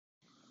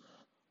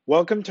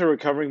Welcome to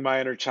Recovering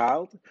My Inner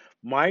Child.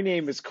 My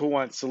name is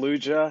Kuwant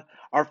Saluja.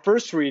 Our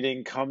first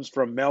reading comes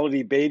from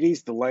Melody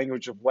Beatty's The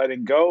Language of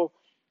Letting Go.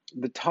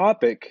 The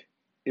topic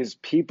is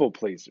people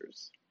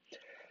pleasers.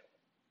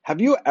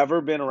 Have you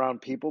ever been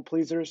around people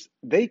pleasers?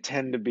 They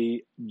tend to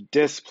be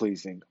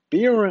displeasing.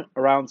 Being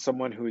around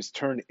someone who is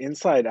turned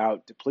inside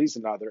out to please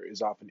another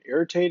is often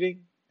irritating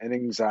and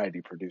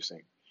anxiety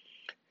producing.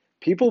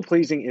 People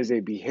pleasing is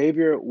a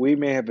behavior we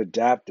may have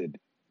adapted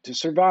to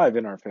survive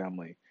in our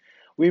family.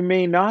 We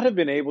may not have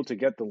been able to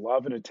get the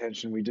love and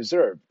attention we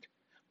deserved.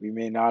 We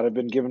may not have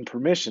been given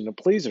permission to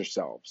please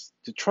ourselves,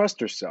 to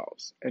trust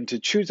ourselves, and to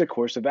choose a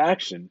course of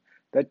action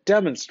that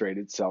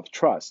demonstrated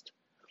self-trust.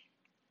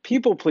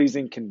 People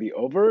pleasing can be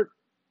overt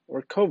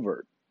or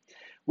covert.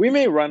 We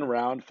may run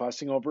around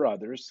fussing over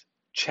others,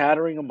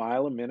 chattering a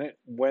mile a minute,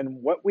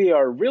 when what we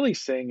are really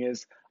saying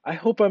is, I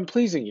hope I'm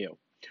pleasing you.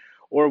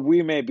 Or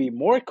we may be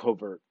more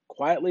covert,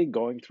 quietly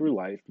going through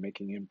life,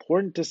 making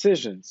important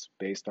decisions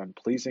based on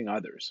pleasing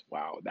others.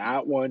 Wow,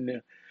 that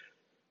one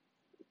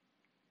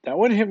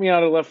hit me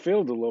out of left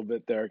field a little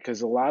bit there,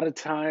 because a lot of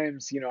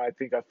times, I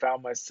think I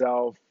found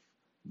myself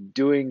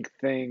doing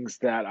things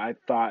that I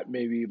thought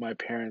maybe my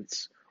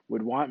parents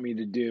would want me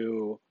to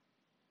do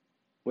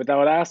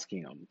without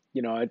asking them.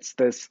 It's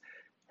this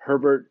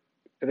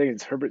I think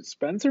it's Herbert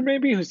Spencer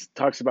maybe, who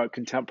talks about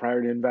contempt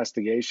prior to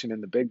investigation in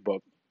the Big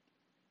Book.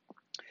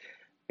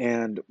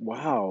 And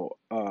wow,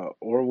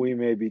 or we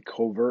may be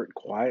covert,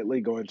 quietly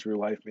going through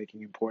life,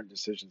 making important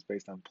decisions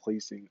based on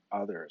pleasing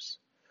others.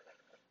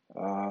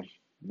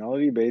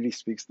 Melody Beatty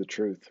speaks the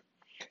truth.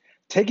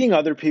 Taking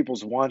other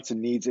people's wants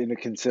and needs into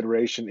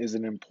consideration is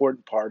an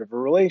important part of our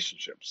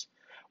relationships.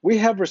 We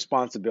have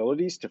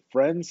responsibilities to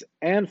friends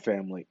and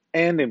family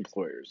and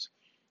employers.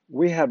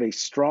 We have a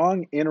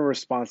strong inner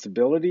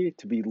responsibility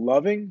to be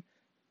loving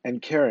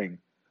and caring,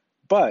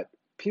 but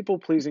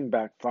people-pleasing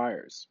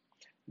backfires.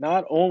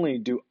 Not only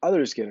do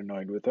others get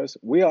annoyed with us,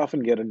 we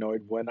often get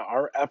annoyed when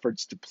our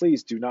efforts to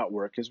please do not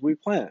work as we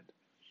planned.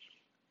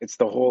 It's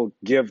the whole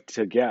give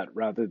to get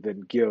rather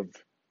than give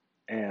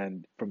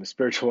and from a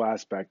spiritual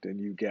aspect and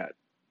you get,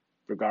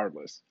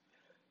 regardless.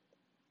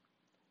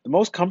 The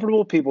most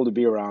comfortable people to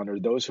be around are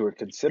those who are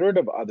considerate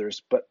of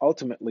others but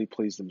ultimately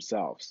please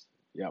themselves.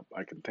 Yep,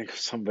 I can think of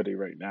somebody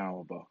right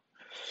now. But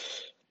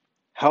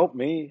help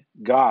me,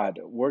 God,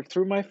 work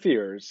through my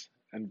fears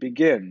and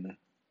begin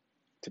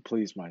to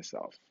please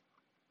myself.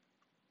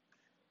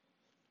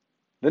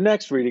 The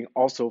next reading,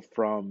 also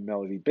from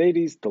Melody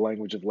Beatty's The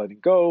Language of Letting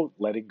Go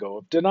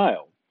of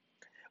Denial.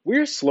 We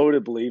are slow to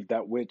believe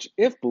that which,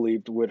 if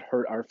believed, would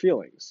hurt our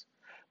feelings.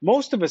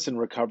 Most of us in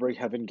recovery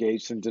have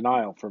engaged in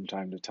denial from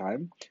time to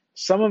time.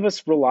 Some of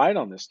us relied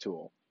on this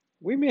tool.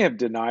 We may have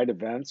denied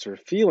events or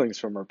feelings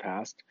from our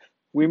past.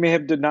 We may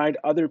have denied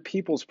other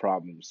people's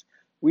problems.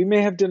 We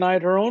may have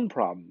denied our own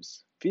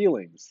problems,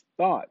 feelings,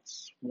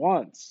 thoughts,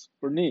 wants,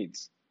 or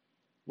needs.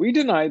 We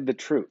denied the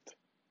truth.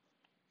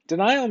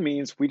 Denial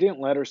means we didn't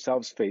let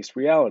ourselves face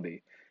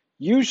reality,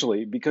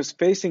 usually because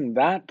facing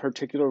that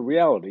particular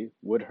reality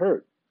would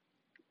hurt.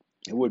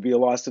 It would be a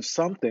loss of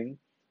something,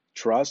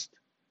 trust,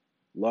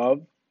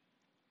 love,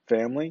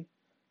 family,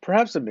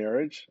 perhaps a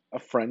marriage, a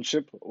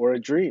friendship, or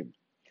a dream.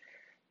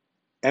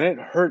 And it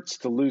hurts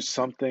to lose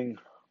something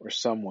or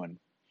someone.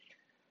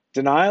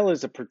 Denial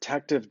is a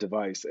protective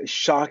device, a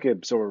shock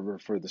absorber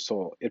for the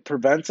soul. It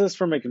prevents us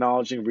from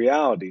acknowledging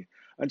reality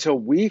until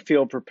we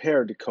feel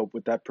prepared to cope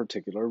with that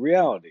particular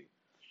reality.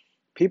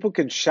 People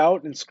can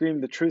shout and scream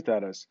the truth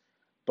at us,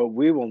 but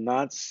we will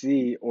not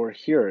see or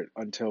hear it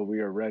until we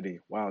are ready.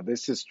 Wow,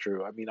 this is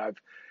true. I mean,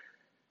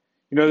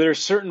 there are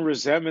certain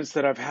resentments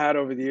that I've had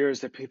over the years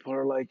that people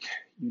are like,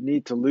 you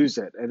need to lose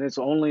it. And it's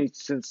only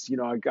since,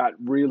 I got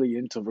really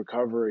into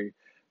recovery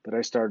that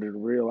I started to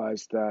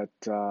realize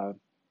that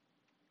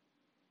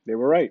they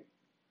were right.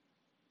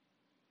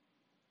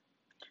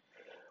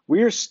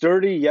 We are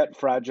sturdy yet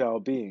fragile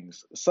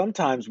beings.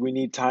 Sometimes we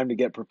need time to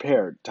get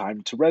prepared,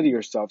 time to ready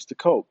ourselves to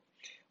cope.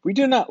 We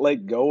do not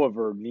let go of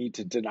our need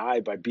to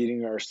deny by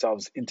beating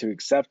ourselves into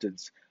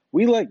acceptance.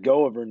 We let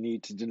go of our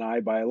need to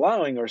deny by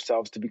allowing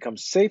ourselves to become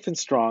safe and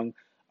strong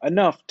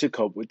enough to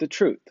cope with the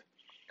truth.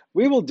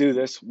 We will do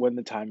this when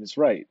the time is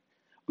right.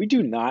 We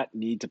do not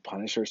need to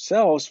punish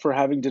ourselves for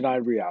having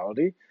denied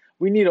reality.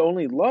 We need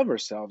only love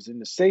ourselves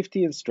into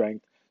safety and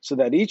strength so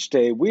that each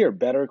day we are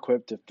better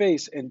equipped to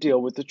face and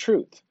deal with the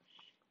truth.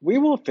 We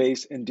will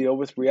face and deal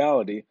with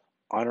reality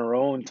on our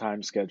own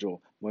time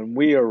schedule when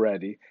we are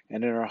ready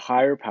and in our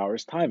higher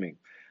power's timing.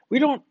 We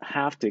don't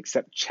have to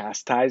accept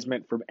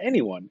chastisement from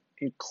anyone,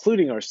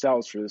 including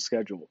ourselves, for the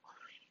schedule.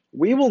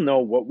 We will know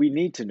what we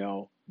need to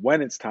know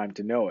when it's time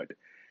to know it.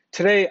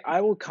 Today,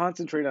 I will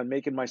concentrate on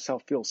making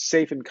myself feel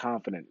safe and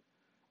confident.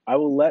 I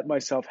will let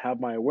myself have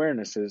my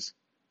awarenesses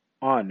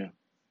on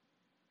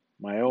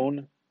my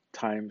own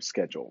time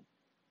schedule.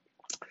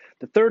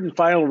 The third and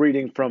final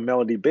reading from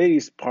Melody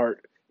Beatty's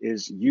part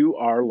is You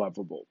Are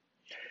Lovable.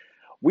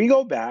 We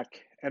go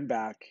back and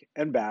back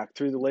and back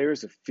through the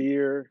layers of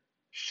fear,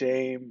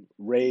 shame,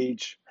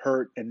 rage,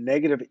 hurt, and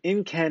negative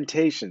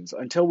incantations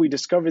until we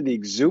discover the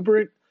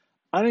exuberant,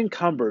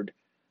 unencumbered,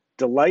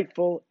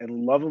 delightful,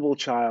 and lovable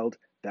child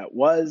that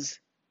was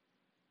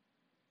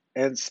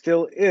and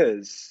still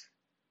is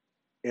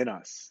in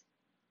us.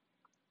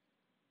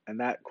 And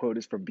that quote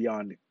is from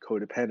Beyond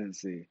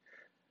Codependency.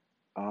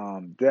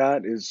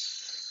 That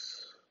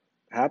is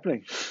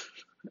happening,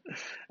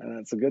 and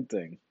that's a good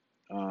thing.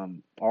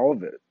 All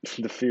of it,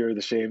 the fear,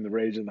 the shame, the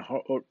rage, and the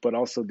hope, but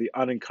also the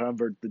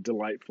unencumbered, the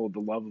delightful, the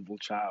lovable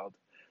child.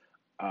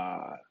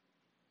 Uh,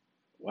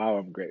 wow,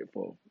 I'm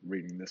grateful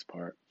reading this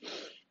part.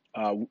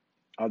 Uh,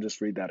 I'll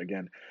just read that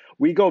again.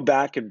 We go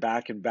back and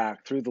back and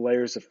back through the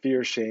layers of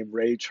fear, shame,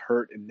 rage,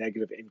 hurt, and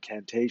negative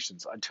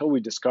incantations until we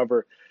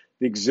discover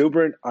the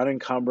exuberant,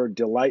 unencumbered,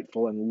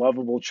 delightful, and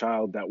lovable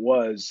child that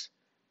was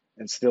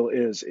and still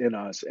is in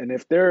us. And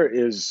if there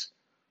is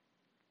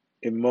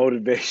a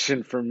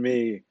motivation for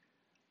me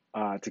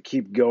to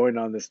keep going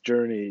on this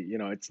journey,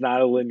 it's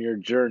not a linear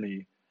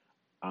journey.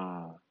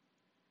 Uh,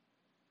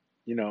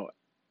 you know,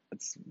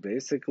 it's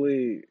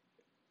basically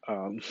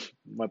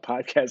my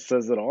podcast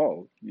says it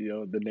all.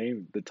 The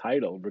name, the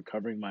title,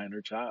 Recovering My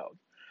Inner Child.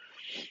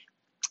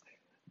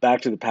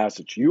 Back to the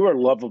passage. You are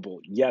lovable.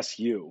 Yes,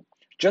 you.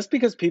 Just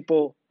because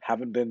people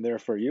haven't been there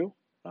for you,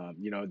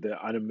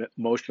 the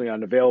emotionally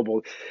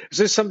unavailable. It's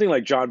just something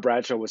like John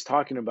Bradshaw was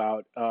talking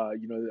about.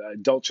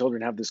 Adult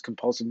children have this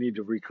compulsive need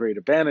to recreate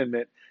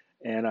abandonment.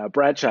 And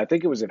Bradshaw, I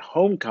think it was in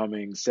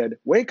Homecoming, said,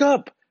 "Wake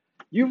up!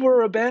 You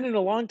were abandoned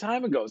a long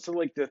time ago." So,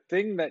 like, the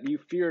thing that you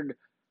feared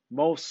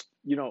most,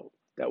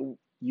 that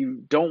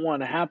you don't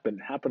want to happen,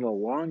 happened a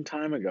long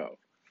time ago.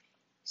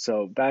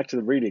 So back to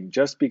the reading.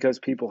 Just because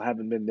people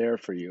haven't been there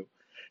for you,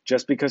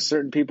 just because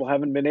certain people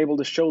haven't been able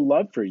to show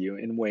love for you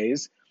in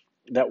ways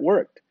that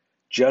worked,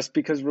 just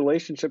because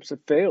relationships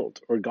have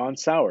failed or gone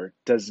sour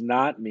does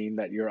not mean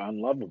that you're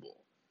unlovable.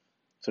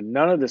 So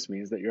none of this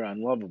means that you're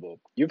unlovable.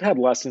 You've had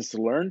lessons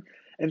to learn,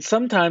 and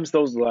sometimes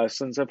those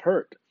lessons have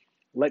hurt.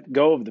 Let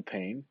go of the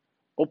pain.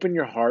 Open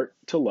your heart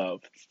to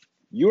love.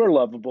 You are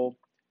lovable.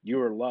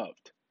 You are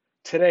loved.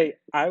 Today,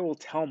 I will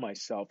tell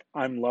myself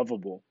I'm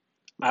lovable.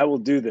 I will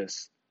do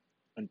this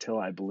until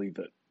I believe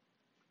it.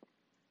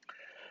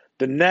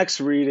 The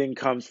next reading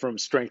comes from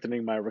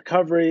Strengthening My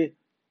Recovery,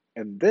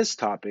 and this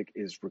topic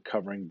is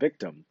recovering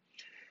victim.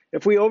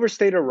 If we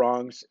overstate our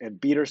wrongs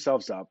and beat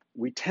ourselves up,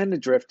 we tend to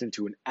drift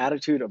into an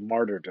attitude of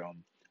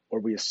martyrdom, or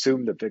we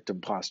assume the victim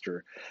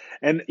posture.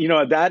 And,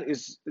 that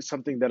is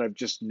something that I've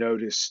just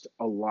noticed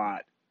a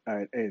lot.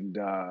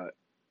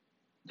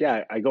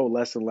 Yeah, I go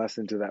less and less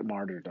into that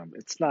martyrdom.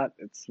 It's not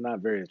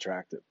very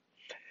attractive.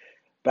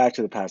 Back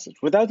to the passage.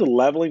 Without the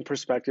leveling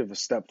perspective of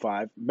step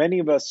 5, many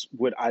of us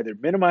would either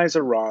minimize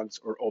our wrongs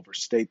or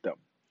overstate them.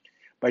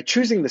 By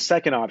choosing the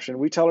second option,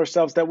 we tell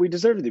ourselves that we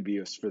deserve the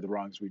abuse for the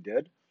wrongs we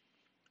did.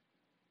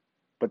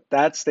 But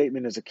that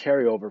statement is a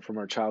carryover from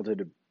our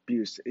childhood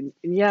abuse. And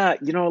yeah,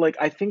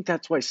 I think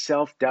that's why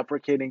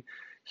self-deprecating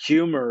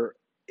humor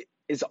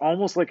is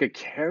almost like a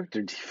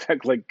character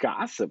defect, like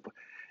gossip,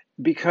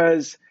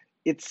 because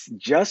it's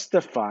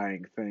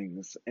justifying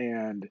things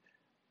and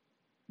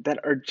that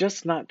are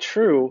just not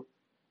true,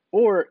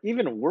 or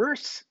even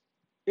worse,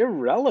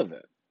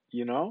 irrelevant.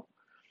 You know,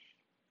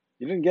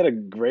 you didn't get a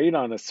grade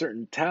on a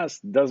certain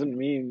test doesn't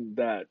mean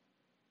that,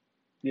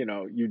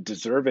 you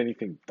deserve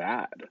anything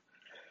bad.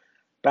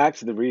 Back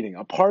to the reading.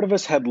 A part of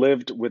us had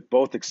lived with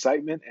both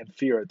excitement and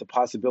fear at the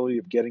possibility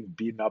of getting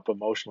beaten up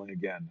emotionally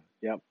again.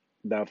 Yep.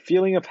 The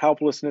feeling of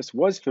helplessness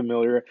was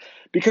familiar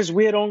because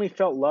we had only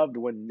felt loved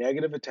when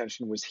negative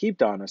attention was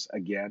heaped on us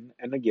again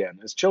and again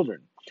as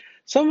children.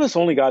 Some of us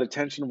only got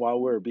attention while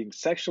we were being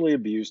sexually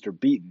abused or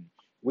beaten.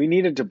 We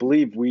needed to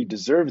believe we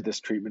deserved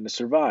this treatment to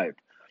survive.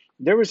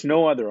 There was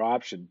no other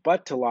option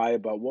but to lie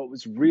about what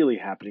was really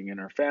happening in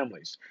our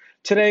families.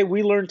 Today,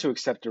 we learn to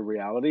accept a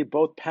reality,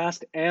 both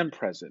past and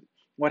present.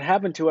 What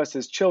happened to us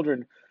as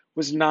children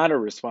was not our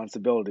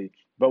responsibility,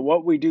 but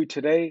what we do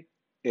today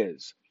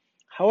is.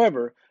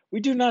 However, we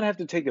do not have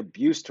to take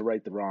abuse to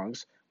right the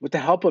wrongs. With the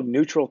help of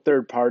neutral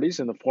third parties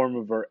in the form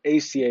of our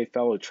ACA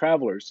fellow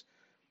travelers,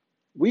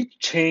 we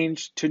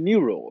change to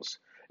new rules.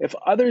 If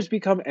others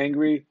become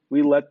angry,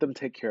 we let them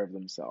take care of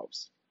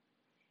themselves.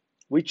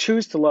 We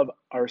choose to love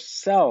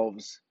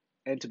ourselves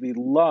and to be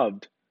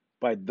loved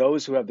by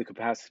those who have the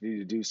capacity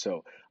to do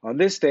so. On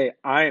this day,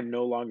 I am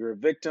no longer a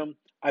victim.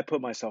 I put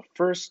myself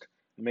first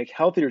and make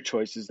healthier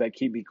choices that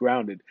keep me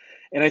grounded.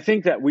 And I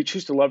think that we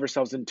choose to love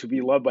ourselves and to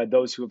be loved by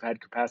those who have had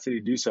capacity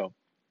to do so.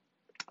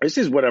 This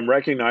is what I'm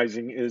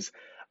recognizing is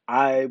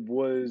I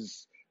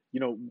was, you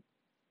know,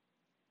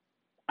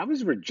 I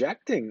was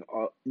rejecting,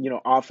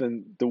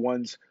 often the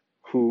ones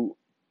who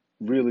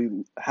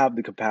really have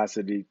the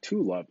capacity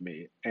to love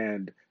me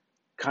and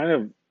kind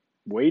of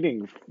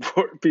waiting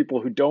for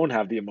people who don't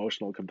have the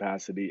emotional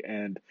capacity.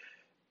 And,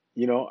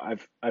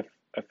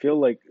 I feel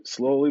like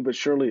slowly but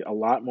surely a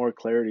lot more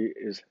clarity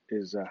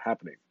is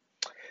happening.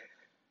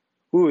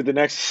 Ooh, the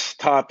next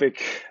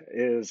topic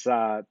is,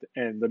 and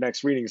the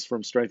next reading is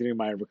from Strengthening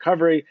My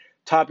Recovery.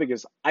 Topic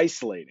is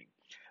isolating.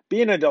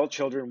 Being adult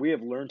children, we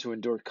have learned to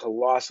endure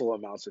colossal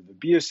amounts of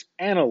abuse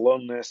and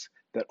aloneness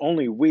that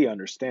only we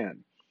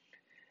understand.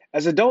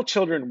 As adult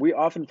children, we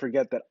often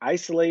forget that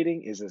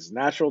isolating is as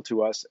natural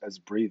to us as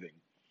breathing.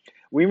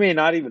 We may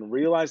not even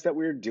realize that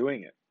we are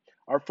doing it.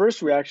 Our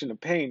first reaction to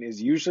pain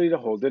is usually to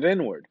hold it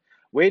inward,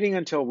 waiting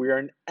until we are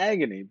in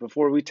agony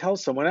before we tell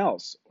someone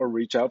else or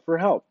reach out for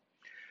help.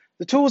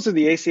 The tools of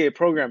the ACA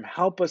program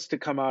help us to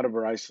come out of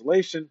our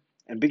isolation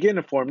and begin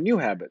to form new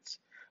habits.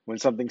 When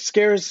something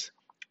scares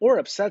or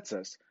upsets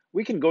us,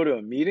 we can go to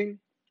a meeting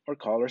or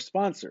call our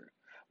sponsor.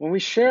 When we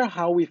share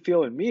how we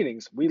feel in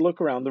meetings, we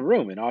look around the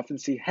room and often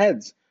see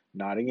heads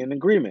nodding in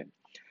agreement.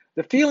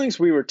 The feelings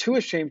we were too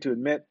ashamed to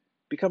admit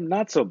become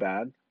not so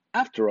bad,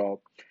 after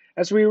all,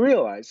 as we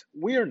realize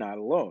we are not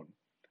alone.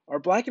 Our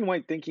black and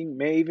white thinking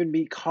may even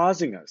be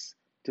causing us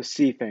to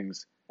see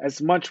things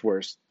as much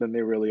worse than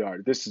they really are.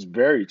 This is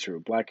very true.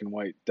 Black and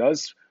white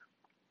does,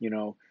 you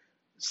know,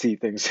 see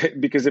things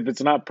because if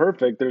it's not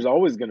perfect, there's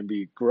always going to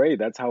be gray.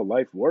 That's how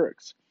life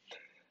works.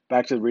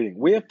 Back to the reading.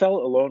 We have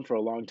felt alone for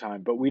a long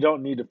time, but we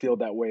don't need to feel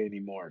that way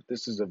anymore.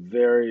 This is a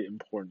very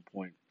important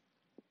point.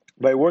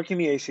 By working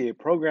the ACA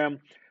program,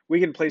 we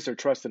can place our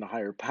trust in a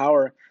higher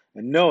power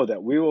and know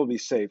that we will be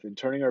safe in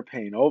turning our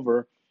pain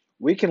over.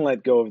 We can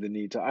let go of the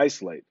need to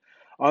isolate.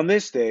 On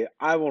this day,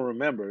 I will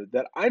remember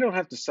that I don't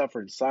have to suffer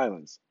in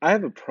silence. I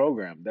have a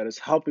program that is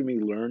helping me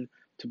learn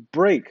to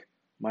break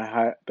my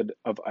habit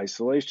of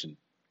isolation.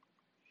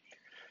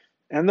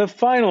 And the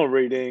final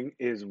reading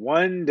is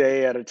One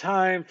Day at a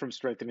Time from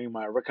Strengthening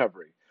My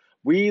Recovery.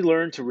 We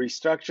learn to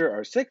restructure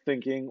our sick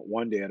thinking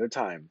one day at a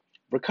time.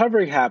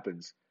 Recovery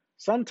happens,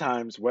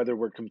 sometimes whether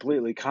we're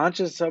completely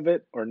conscious of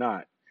it or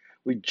not.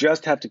 We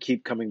just have to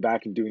keep coming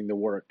back and doing the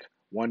work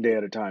one day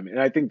at a time. And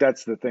I think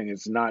that's the thing.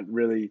 It's not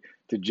really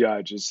to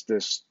judge.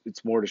 It's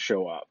more to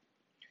show up.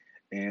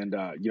 And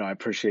I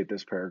appreciate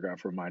this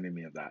paragraph reminding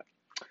me of that.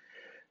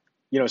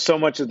 So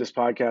much of this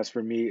podcast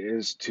for me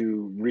is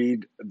to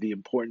read the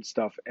important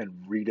stuff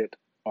and read it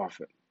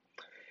often.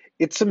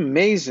 It's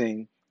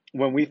amazing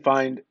when we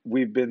find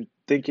we've been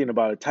thinking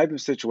about a type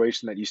of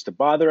situation that used to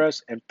bother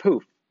us, and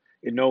poof,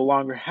 it no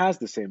longer has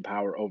the same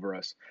power over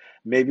us.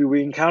 Maybe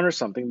we encounter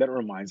something that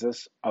reminds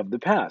us of the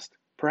past,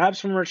 perhaps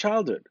from our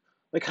childhood,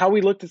 like how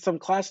we looked at some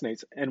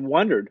classmates and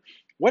wondered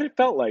what it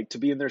felt like to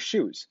be in their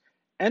shoes,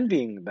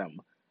 envying them,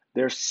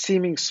 their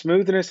seeming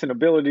smoothness and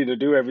ability to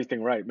do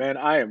everything right. Man,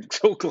 I'm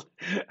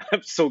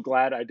so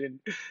glad I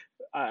didn't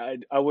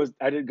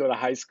go to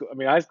high school. I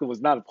mean, high school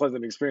was not a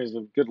pleasant experience,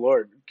 but good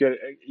Lord,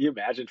 you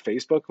imagine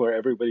Facebook where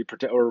everybody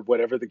pretend or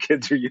whatever the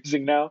kids are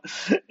using now.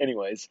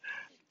 Anyways,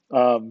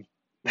 um,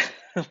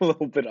 a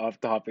little bit off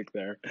topic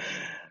there.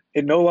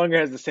 It no longer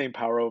has the same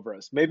power over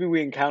us. Maybe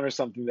we encounter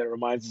something that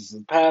reminds us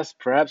of the past,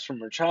 perhaps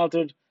from our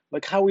childhood,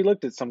 like how we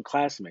looked at some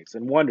classmates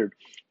and wondered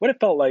what it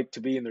felt like to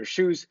be in their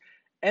shoes,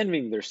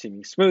 envying their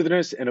seeming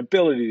smoothness and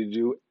ability to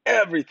do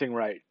everything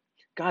right.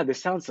 God,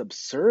 this sounds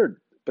absurd,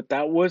 but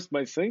that was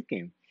my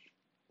thinking.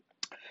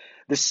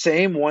 The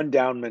same one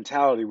down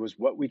mentality was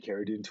what we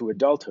carried into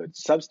adulthood,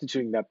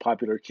 substituting that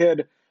popular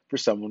kid for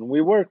someone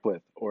we work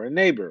with, or a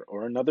neighbor,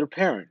 or another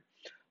parent.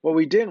 What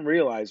we didn't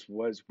realize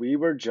was we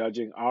were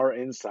judging our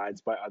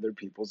insides by other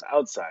people's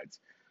outsides.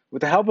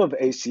 With the help of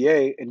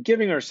ACA and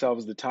giving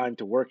ourselves the time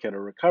to work at our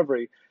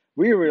recovery,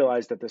 we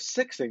realized that the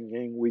sick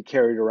thinking we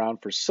carried around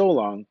for so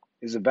long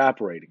is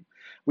evaporating.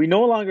 We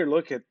no longer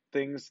look at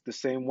things the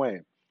same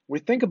way. We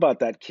think about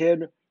that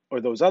kid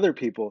or those other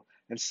people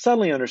and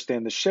suddenly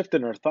understand the shift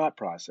in our thought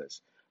process.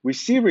 We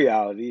see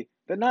reality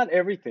that not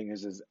everything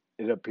is as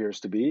it appears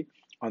to be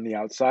on the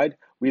outside.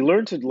 We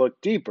learn to look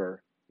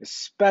deeper,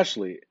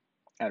 especially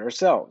at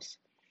ourselves.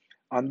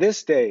 On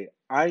this day,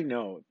 I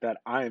know that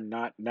I am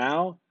not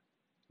now,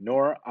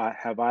 nor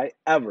have I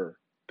ever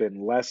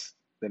been less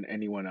than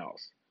anyone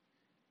else.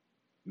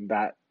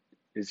 That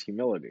is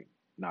humility,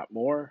 not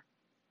more,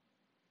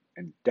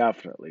 and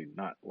definitely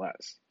not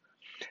less.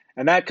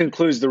 And that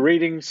concludes the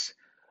readings.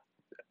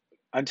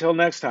 Until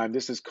next time,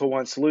 this is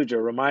Kowan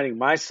Saluja reminding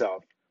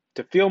myself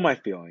to feel my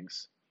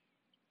feelings,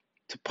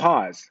 to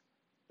pause,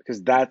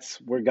 because that's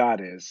where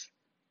God is,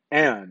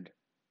 and,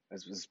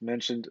 as was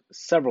mentioned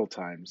several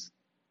times,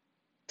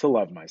 to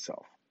love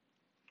myself.